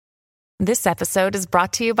This episode is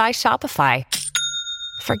brought to you by Shopify.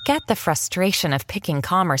 Forget the frustration of picking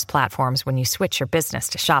commerce platforms when you switch your business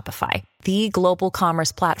to Shopify, the global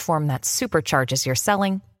commerce platform that supercharges your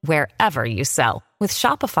selling wherever you sell. With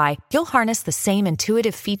Shopify, you'll harness the same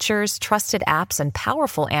intuitive features, trusted apps, and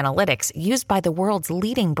powerful analytics used by the world's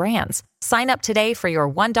leading brands. Sign up today for your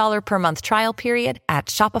 $1 per month trial period at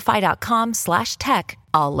shopify.com/tech,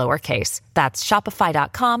 all lowercase. That's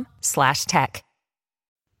shopify.com/tech.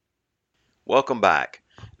 Welcome back.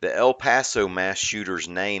 The El Paso mass shooter's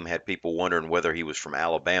name had people wondering whether he was from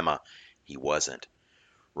Alabama. He wasn't.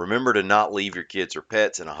 Remember to not leave your kids or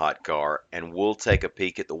pets in a hot car, and we'll take a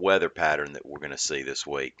peek at the weather pattern that we're going to see this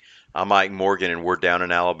week. I'm Mike Morgan, and we're down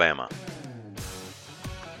in Alabama.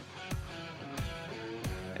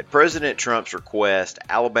 At President Trump's request,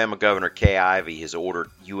 Alabama Governor Kay Ivey has ordered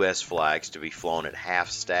U.S. flags to be flown at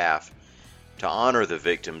half-staff to honor the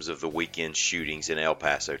victims of the weekend shootings in El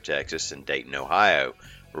Paso, Texas, and Dayton, Ohio,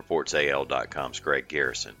 reports AL.com's Greg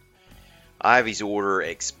Garrison. Ivey's order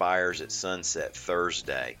expires at sunset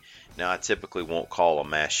Thursday. Now, I typically won't call a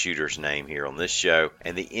mass shooter's name here on this show,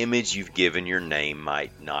 and the image you've given your name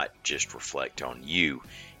might not just reflect on you.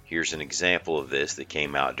 Here's an example of this that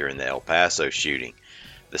came out during the El Paso shooting.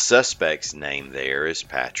 The suspect's name there is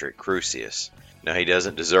Patrick Crusius. Now, he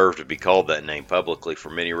doesn't deserve to be called that name publicly for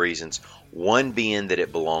many reasons, one being that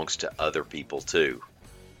it belongs to other people too.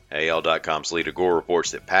 AL.com's Lita Gore reports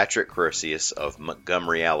that Patrick Crusius of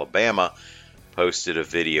Montgomery, Alabama, posted a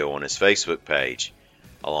video on his Facebook page,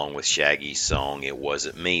 along with Shaggy's song It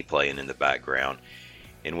Wasn't Me playing in the background,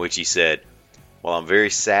 in which he said, "While I'm very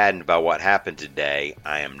saddened by what happened today,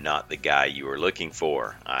 I am not the guy you are looking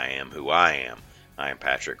for. I am who I am. I am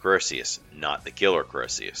Patrick Crusius, not the killer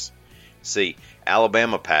Crusius." See,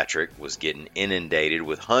 Alabama Patrick was getting inundated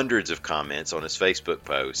with hundreds of comments on his Facebook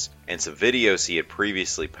posts, and some videos he had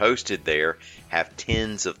previously posted there have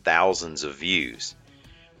tens of thousands of views.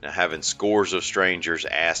 Now, having scores of strangers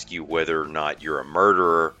ask you whether or not you're a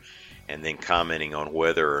murderer, and then commenting on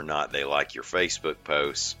whether or not they like your Facebook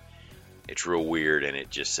posts, it's real weird, and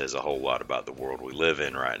it just says a whole lot about the world we live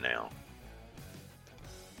in right now.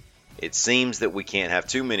 It seems that we can't have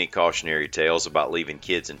too many cautionary tales about leaving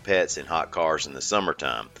kids and pets in hot cars in the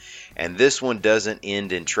summertime. And this one doesn't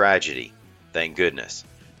end in tragedy, thank goodness.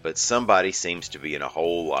 But somebody seems to be in a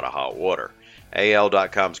whole lot of hot water.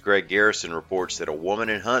 AL.com's Greg Garrison reports that a woman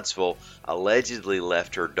in Huntsville allegedly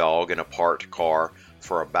left her dog in a parked car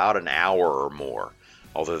for about an hour or more,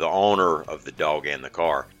 although the owner of the dog and the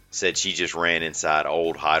car said she just ran inside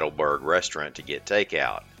Old Heidelberg Restaurant to get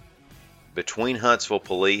takeout. Between Huntsville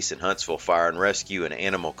Police and Huntsville Fire and Rescue and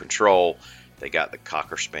Animal Control, they got the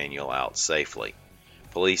Cocker Spaniel out safely.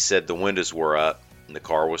 Police said the windows were up and the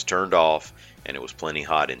car was turned off and it was plenty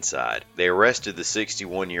hot inside. They arrested the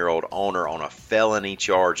 61-year-old owner on a felony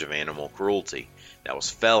charge of animal cruelty. That was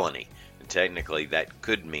felony, and technically that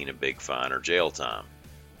could mean a big fine or jail time.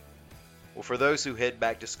 Well, for those who head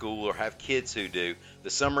back to school or have kids who do, the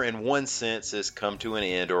summer in one sense has come to an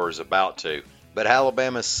end or is about to. But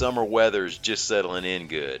Alabama's summer weather is just settling in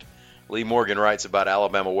good. Lee Morgan writes about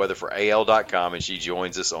Alabama weather for AL.com, and she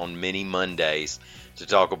joins us on many Mondays to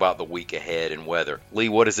talk about the week ahead and weather. Lee,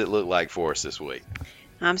 what does it look like for us this week?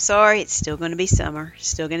 I'm sorry, it's still going to be summer.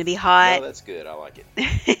 Still going to be hot. No, that's good. I like it.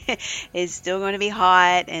 It's still going to be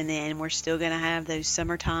hot, and then we're still going to have those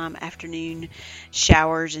summertime afternoon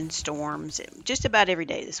showers and storms just about every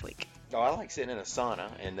day this week. Oh, I like sitting in a sauna,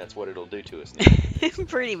 and that's what it'll do to us now.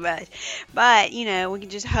 Pretty much. But, we can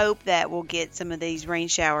just hope that we'll get some of these rain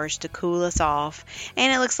showers to cool us off.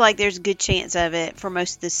 And it looks like there's a good chance of it for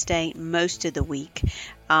most of the state most of the week.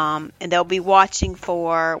 And they'll be watching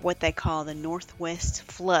for what they call the northwest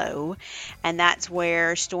flow. And that's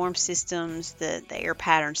where storm systems, the air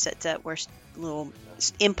pattern sets up where little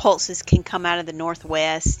impulses can come out of the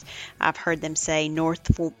northwest. I've heard them say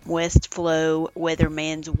northwest flow,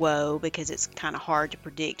 weatherman's woe, because it's kind of hard to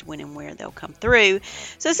predict when and where they'll come through.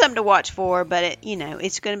 So something to watch for, but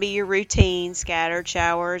it's going to be your routine scattered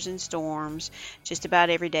showers and storms just about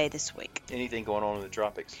every day this week. Anything going on in the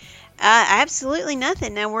tropics? Absolutely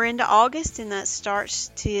nothing. Now we're into August, and that starts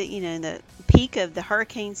to, the peak of the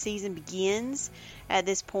hurricane season begins at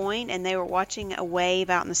this point, and they were watching a wave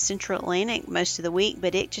out in the central Atlantic most of the week,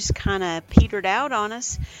 but it just kind of petered out on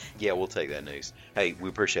us. Yeah, we'll take that news. Hey, we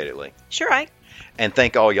appreciate it, Lee. Sure, right. And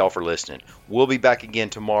thank all y'all for listening. We'll be back again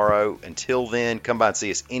tomorrow. Until then, come by and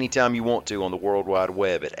see us anytime you want to on the World Wide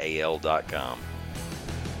Web at AL.com.